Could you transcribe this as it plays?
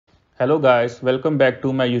Hello guys, welcome back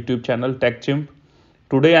to my YouTube channel TechChimp.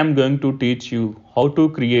 Today I'm going to teach you how to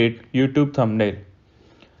create YouTube thumbnail.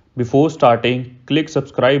 Before starting, click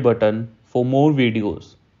subscribe button for more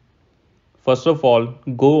videos. First of all,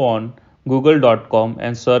 go on google.com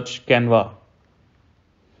and search Canva.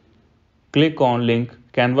 Click on link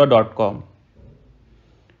canva.com.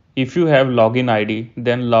 If you have login ID,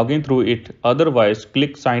 then log in through it. Otherwise,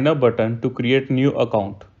 click sign up button to create new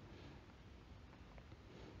account.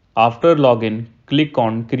 After login, click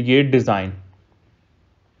on create design.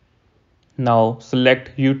 Now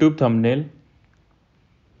select YouTube thumbnail.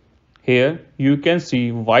 Here you can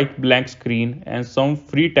see white blank screen and some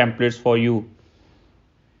free templates for you.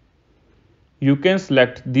 You can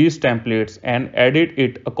select these templates and edit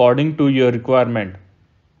it according to your requirement.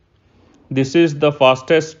 This is the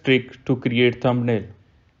fastest trick to create thumbnail.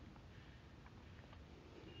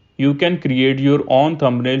 You can create your own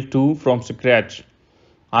thumbnail too from scratch.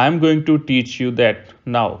 I am going to teach you that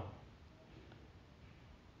now.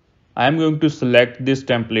 I am going to select this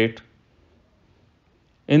template.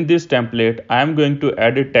 In this template, I am going to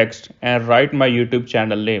edit text and write my YouTube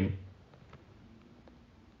channel name.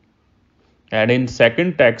 And in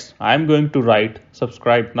second text, I am going to write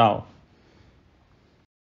subscribe now.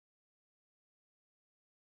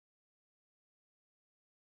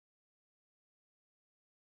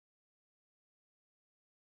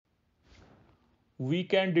 We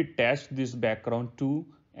can detach this background too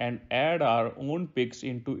and add our own pics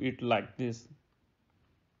into it like this.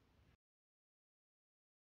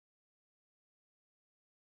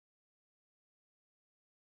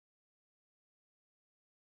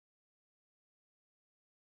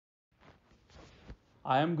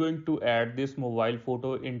 I am going to add this mobile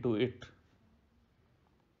photo into it.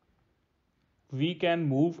 We can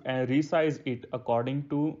move and resize it according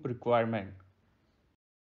to requirement.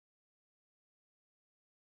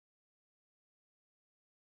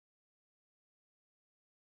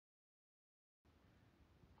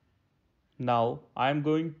 Now I am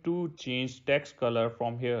going to change text color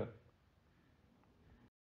from here.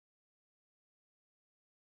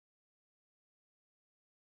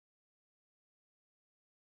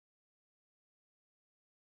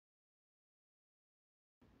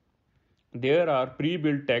 There are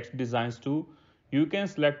pre-built text designs too. You can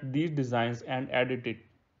select these designs and edit it.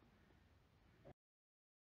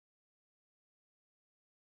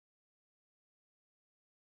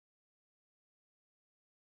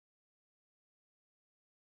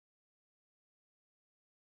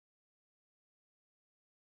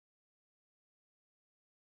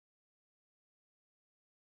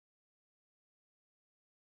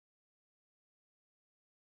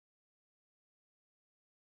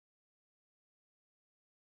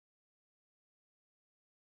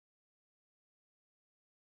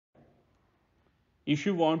 If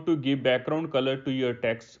you want to give background color to your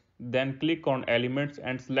text, then click on elements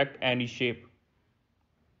and select any shape.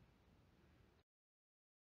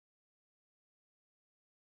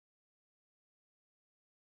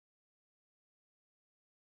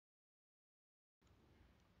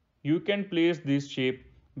 You can place this shape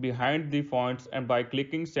behind the fonts and by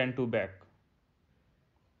clicking send to back.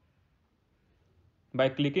 By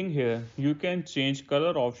clicking here, you can change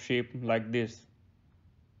color of shape like this.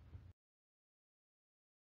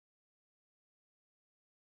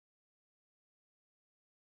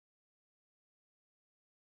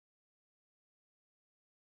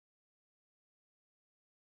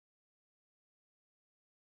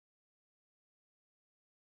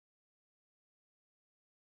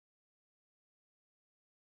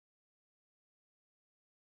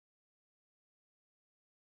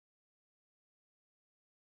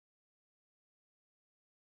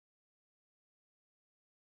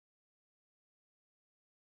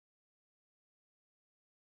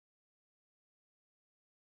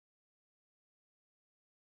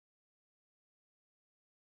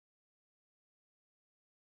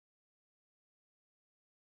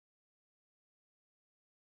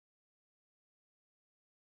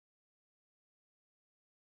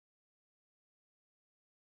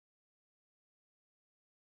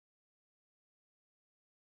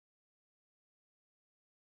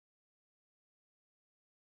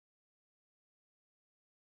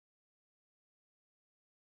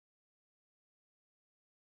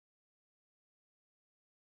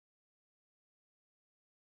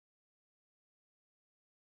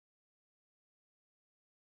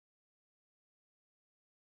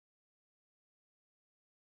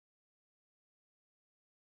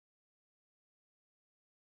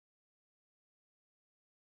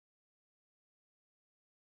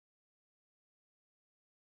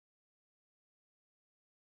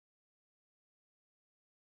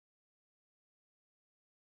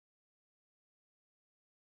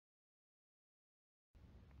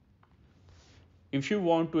 If you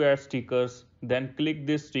want to add stickers, then click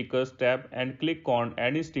this stickers tab and click on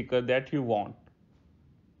any sticker that you want.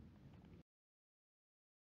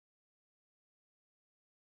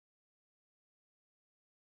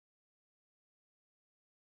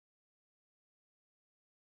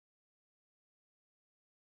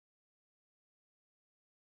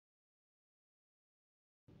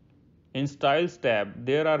 In Styles tab,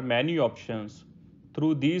 there are many options.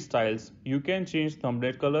 Through these styles, you can change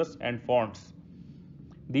thumbnail colors and fonts.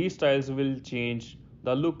 These styles will change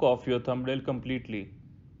the look of your thumbnail completely.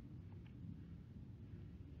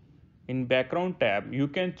 In Background tab, you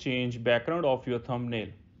can change background of your thumbnail.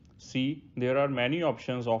 See, there are many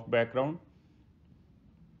options of background.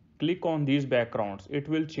 Click on these backgrounds. It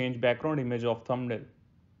will change background image of thumbnail.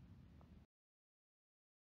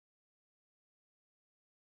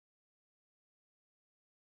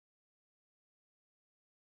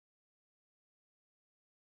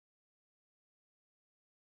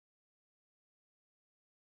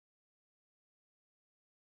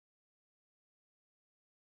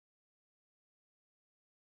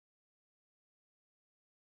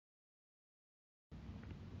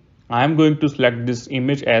 I am going to select this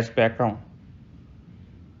image as background.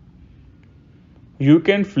 You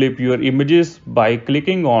can flip your images by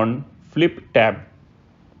clicking on Flip tab.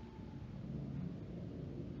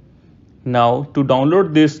 Now to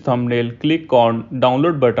download this thumbnail, click on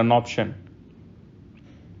Download button option.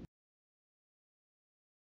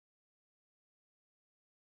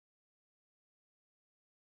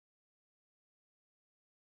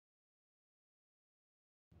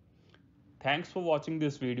 Thanks for watching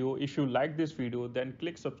this video. If you like this video, then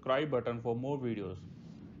click subscribe button for more videos.